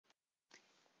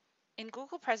In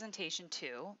Google Presentation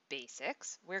 2,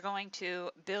 Basics, we're going to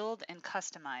build and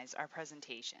customize our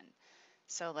presentation.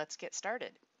 So let's get started.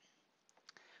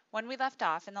 When we left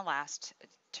off in the last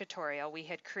tutorial, we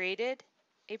had created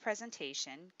a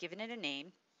presentation, given it a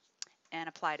name, and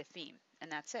applied a theme,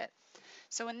 and that's it.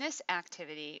 So in this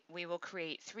activity, we will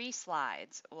create 3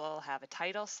 slides. We'll have a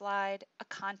title slide, a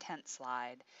content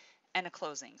slide, and a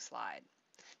closing slide.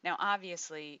 Now,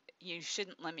 obviously, you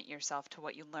shouldn't limit yourself to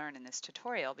what you learn in this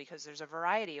tutorial because there's a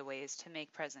variety of ways to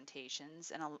make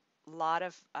presentations and a lot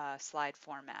of slide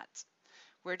formats.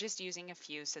 We're just using a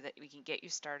few so that we can get you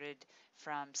started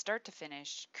from start to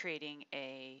finish creating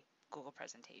a Google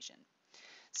presentation.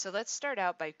 So let's start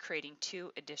out by creating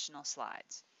 2 additional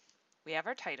slides. We have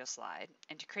our title slide,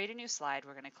 and to create a new slide,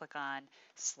 we're going to click on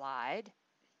Slide,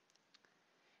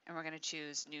 and we're going to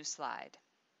choose New Slide.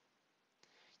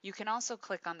 You can also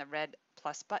click on the red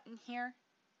plus button here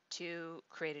to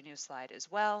create a new slide as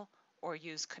well, or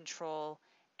use Control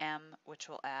M, which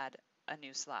will add a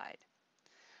new slide.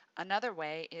 Another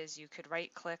way is you could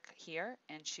right click here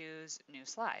and choose New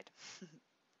Slide.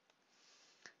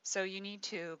 So you need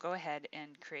to go ahead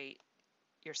and create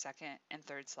your second and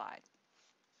third slide.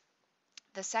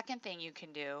 The second thing you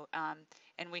can do,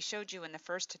 and we showed you in the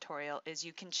first tutorial, is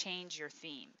you can change your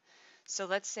theme. So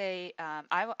let's say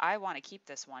I want to keep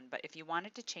this one, but if you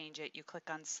wanted to change it, you click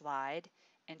on Slide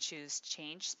and choose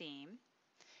Change Theme,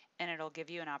 and it'll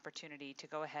give you an opportunity to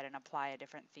go ahead and apply a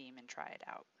different theme and try it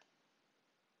out.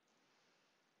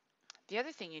 The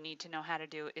other thing you need to know how to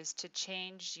do is to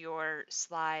change your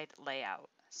slide layout.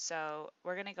 So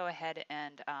we're going to go ahead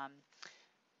and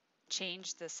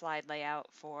change the slide layout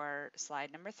for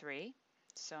slide number 3.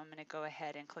 So I'm going to go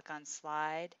ahead and click on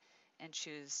Slide and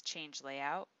choose Change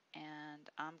Layout, and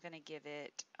I'm going to give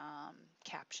it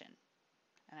Caption,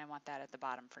 and I want that at the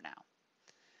bottom for now.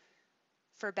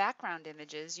 For background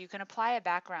images, you can apply a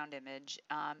background image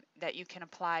that you can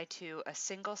apply to a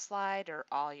single slide or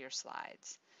all your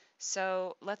slides.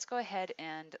 So let's go ahead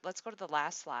and let's go to the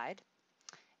last slide,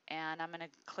 and I'm going to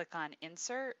click on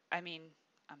I'm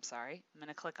going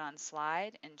to click on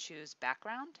Slide and choose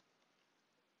Background,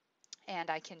 and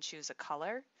I can choose a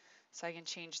color. So I can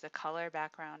change the color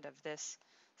background of this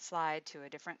slide to a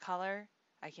different color.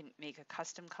 I can make a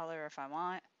custom color if I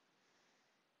want.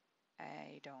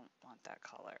 I don't want that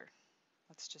color.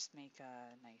 Let's just make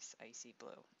a nice icy blue.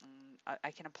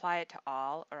 I can apply it to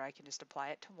all, or I can just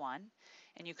apply it to one.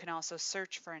 And you can also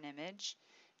search for an image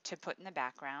to put in the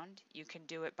background. You can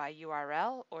do it by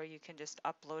URL, or you can just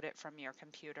upload it from your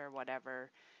computer,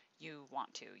 whatever you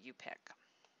want to, you pick.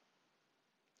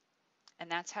 And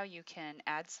that's how you can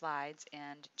add slides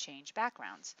and change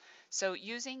backgrounds. So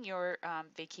using your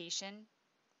vacation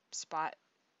spot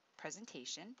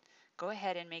presentation, go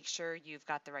ahead and make sure you've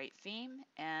got the right theme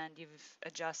and you've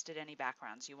adjusted any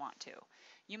backgrounds you want to.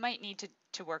 You might need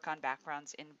to work on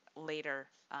backgrounds in later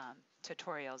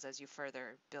tutorials as you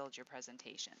further build your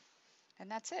presentation.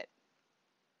 And that's it.